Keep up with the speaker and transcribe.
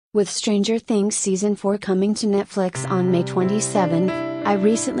With Stranger Things Season 4 coming to Netflix on May 27, I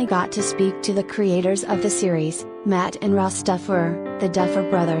recently got to speak to the creators of the series, Matt and Ross Duffer, the Duffer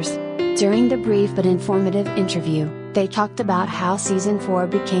Brothers. During the brief but informative interview, they talked about how Season 4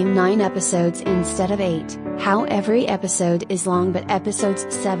 became 9 episodes instead of 8, how every episode is long but episodes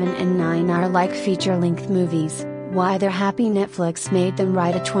 7 and 9 are like feature-length movies, why they're happy Netflix made them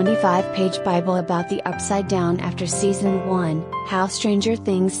write a 25-page Bible about the Upside Down after Season 1, how Stranger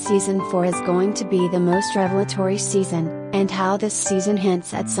Things Season 4 is going to be the most revelatory season, and how this season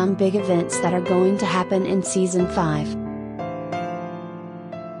hints at some big events that are going to happen in Season 5.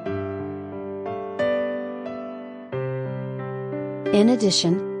 In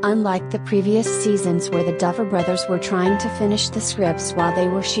addition, unlike the previous seasons where the Duffer Brothers were trying to finish the scripts while they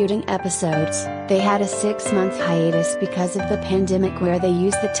were shooting episodes, they had a 6-month hiatus because of the pandemic where they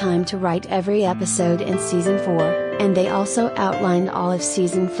used the time to write every episode in Season 4, and they also outlined all of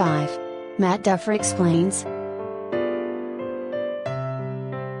Season 5. Matt Duffer explains.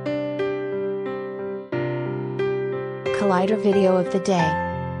 Collider video of the day.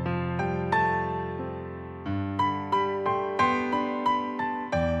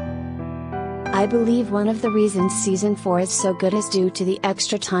 I believe one of the reasons Season 4 is so good is due to the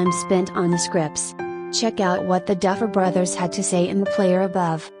extra time spent on the scripts. Check out what the Duffer Brothers had to say in the player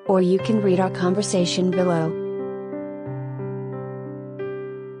above, or you can read our conversation below.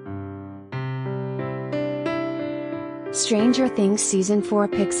 Stranger Things Season 4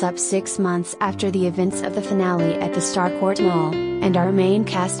 picks up 6 months after the events of the finale at the Starcourt Mall, and our main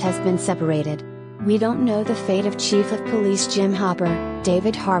cast has been separated. We don't know the fate of Chief of Police Jim Hopper,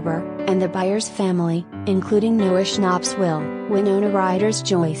 David Harbour, and the Byers family, including Noah Schnapp's Will, Winona Ryder's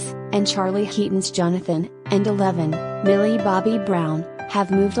Joyce, and Charlie Heaton's Jonathan, and 11, Millie Bobby Brown, have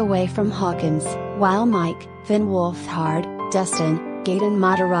moved away from Hawkins, while Mike, Finn Wolfhard, Dustin, Gaten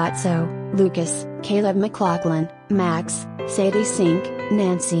Matarazzo, Lucas, Caleb McLaughlin, Max, Sadie Sink,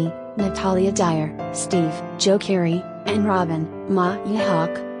 Nancy, Natalia Dyer, Steve, Joe Carey, and Robin, Ma-Yi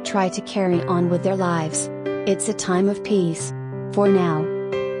Hawk, try to carry on with their lives. It's a time of peace. For now.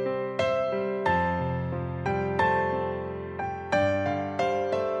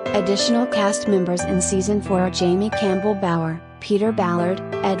 Additional cast members in Season 4 are Jamie Campbell Bower, Peter Ballard,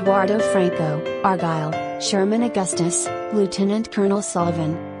 Eduardo Franco, Argyle, Sherman Augustus, Lieutenant Colonel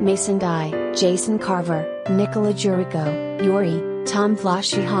Sullivan, Mason Guy, Jason Carver, Nicola Jericho, Yuri, Tom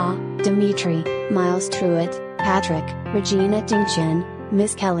Vlashiha, Dimitri, Miles Truitt, Patrick, Regina Dingchen,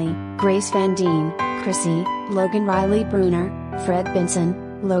 Miss Kelly, Grace Van Dien, Chrissy, Logan Riley Bruner, Fred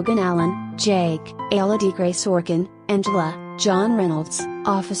Benson, Logan Allen, Jake, Elodie Gray Sorkin, Angela, John Reynolds,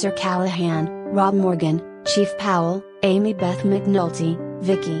 Officer Callahan, Rob Morgan, Chief Powell, Amy Beth McNulty,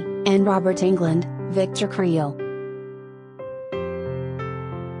 Vicky, and Robert England, Victor Creel.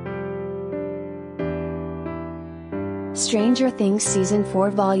 Stranger Things Season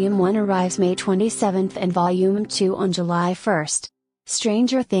 4 Volume 1 arrives May 27 and Volume 2 on July 1.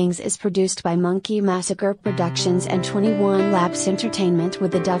 Stranger Things is produced by Monkey Massacre Productions and 21 Labs Entertainment,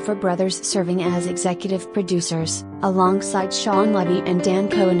 with the Duffer Brothers serving as executive producers, alongside Sean Levy and Dan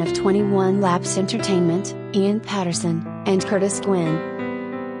Cohen of 21 Labs Entertainment, Ian Patterson, and Curtis Gwynn.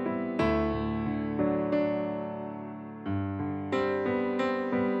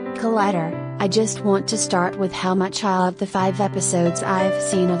 Collider, I just want to start with how much I love the 5 episodes I've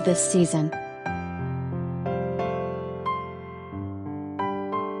seen of this season.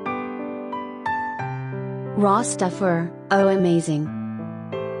 Ross Duffer, oh amazing.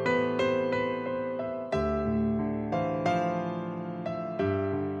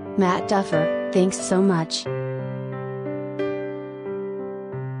 Matt Duffer, thanks so much.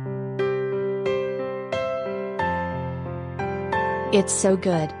 It's so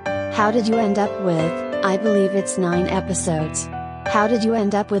good. How did you end up with, I believe it's 9 episodes. How did you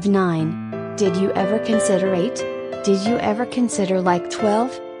end up with 9? Did you ever consider 8? Did you ever consider like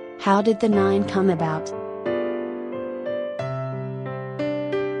 12? How did the 9 come about?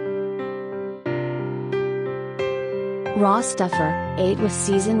 Ross Duffer, 8 was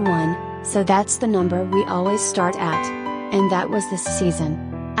Season 1, so that's the number we always start at. And that was this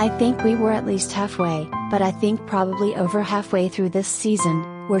season. I think we were at least halfway, but I think probably over halfway through this season,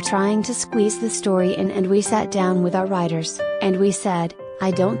 we're trying to squeeze the story in, and we sat down with our writers, and we said, I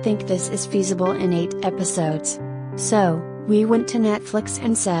don't think this is feasible in 8 episodes. So, we went to Netflix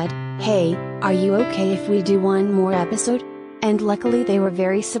and said, hey, are you okay if we do 1 more episode? And luckily they were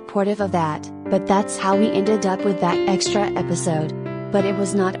very supportive of that, but that's how we ended up with that extra episode. But it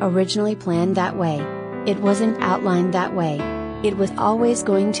was not originally planned that way. It wasn't outlined that way. It was always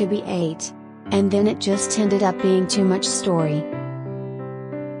going to be 8. And then it just ended up being too much story.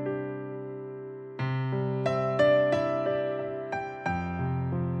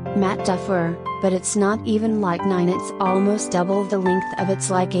 Matt Duffer, but it's not even like 9, it's almost double the length of it's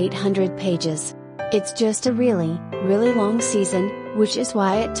like 800 pages. It's just a really, really long season, which is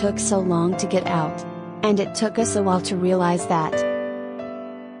why it took so long to get out. And it took us a while to realize that.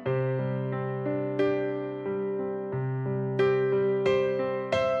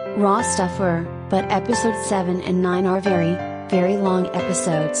 Ross Duffer, but episodes 7 and 9 are very, very long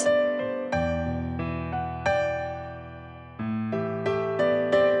episodes.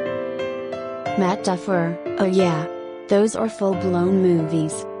 Matt Duffer, oh yeah. Those are full-blown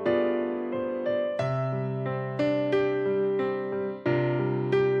movies.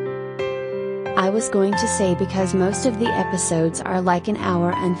 I was going to say because most of the episodes are like an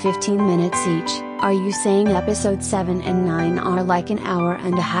hour and 15 minutes each. Are you saying episodes 7 and 9 are like an hour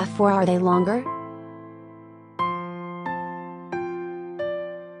and a half, or are they longer?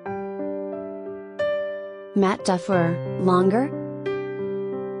 Matt Duffer, longer?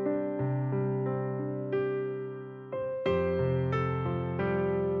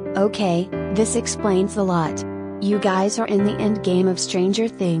 Okay, this explains a lot. You guys are in the end game of Stranger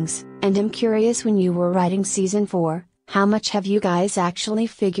Things, and I'm curious, when you were writing season 4, how much have you guys actually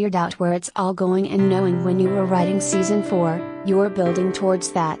figured out where it's all going, and knowing when you were writing season 4, you were building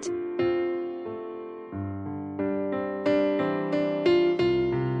towards that?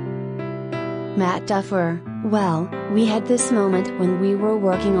 Matt Duffer, well, we had this moment when we were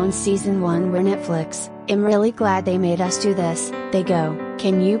working on season 1 where Netflix, I'm really glad they made us do this, they go,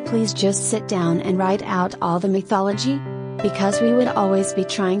 can you please just sit down and write out all the mythology? Because we would always be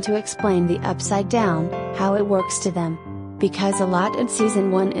trying to explain the upside down, how it works to them. Because a lot in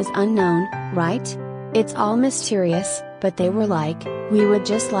season 1 is unknown, right? It's all mysterious, but they were like, we would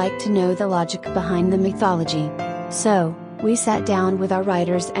just like to know the logic behind the mythology. So, we sat down with our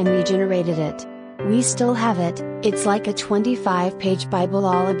writers and we generated it. We still have it, it's like a 25-page Bible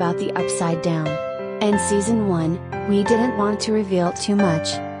all about the upside down. And season 1, we didn't want to reveal too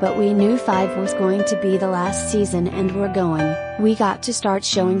much, but we knew 5 was going to be the last season and we got to start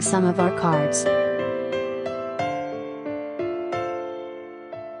showing some of our cards.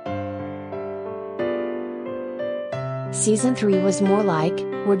 Season 3 was more like,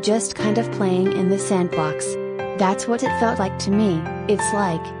 we're just kind of playing in the sandbox. That's what it felt like to me. It's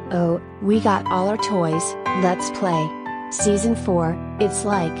like, oh, we got all our toys, let's play. Season 4, it's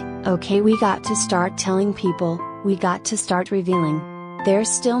like, okay, we got to start telling people, we got to start revealing. There's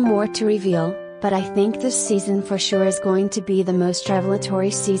still more to reveal, but I think this season for sure is going to be the most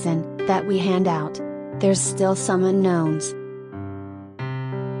revelatory season that we hand out. There's still some unknowns.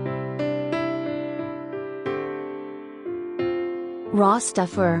 Ross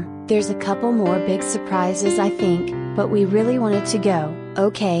Duffer, there's a couple more big surprises I think, but we really wanted to go,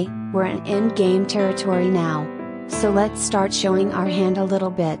 okay, we're in endgame territory now. So let's start showing our hand a little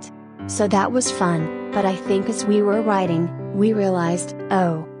bit. So that was fun, but I think as we were writing, we realized,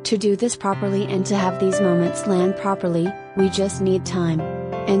 oh, to do this properly and to have these moments land properly, we just need time.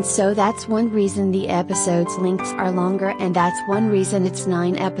 And so that's one reason the episodes' lengths are longer, and that's one reason it's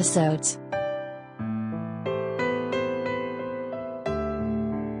 9 episodes.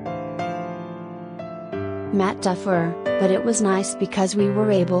 Matt Duffer, but it was nice because we were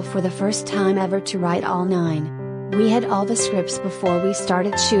able for the first time ever to write all 9. We had all the scripts before we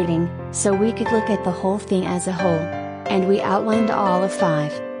started shooting, so we could look at the whole thing as a whole. And we outlined all of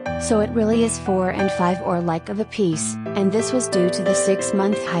 5. So it really is 4 and 5 or like of a piece, and this was due to the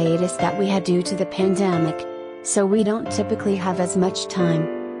 6-month hiatus that we had due to the pandemic. So we don't typically have as much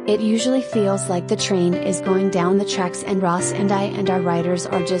time. It usually feels like the train is going down the tracks and Ross and I and our writers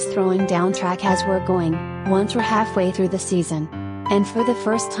are just throwing down track as we're going, once we're halfway through the season. And for the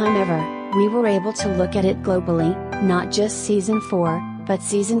first time ever, we were able to look at it globally, not just season 4, but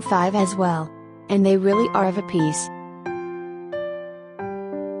season 5 as well. And they really are of a piece.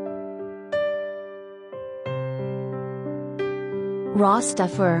 Ross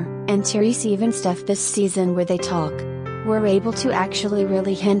Duffer and Tease even stuff this season where they talk. We're able to actually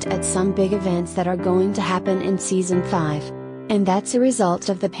really hint at some big events that are going to happen in season 5. And that's a result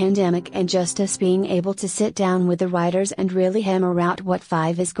of the pandemic and just us being able to sit down with the writers and really hammer out what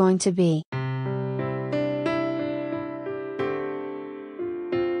 5 is going to be.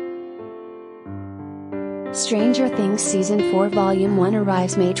 Stranger Things Season 4 Volume 1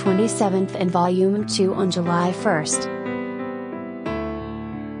 arrives May 27th and Volume 2 on July 1st.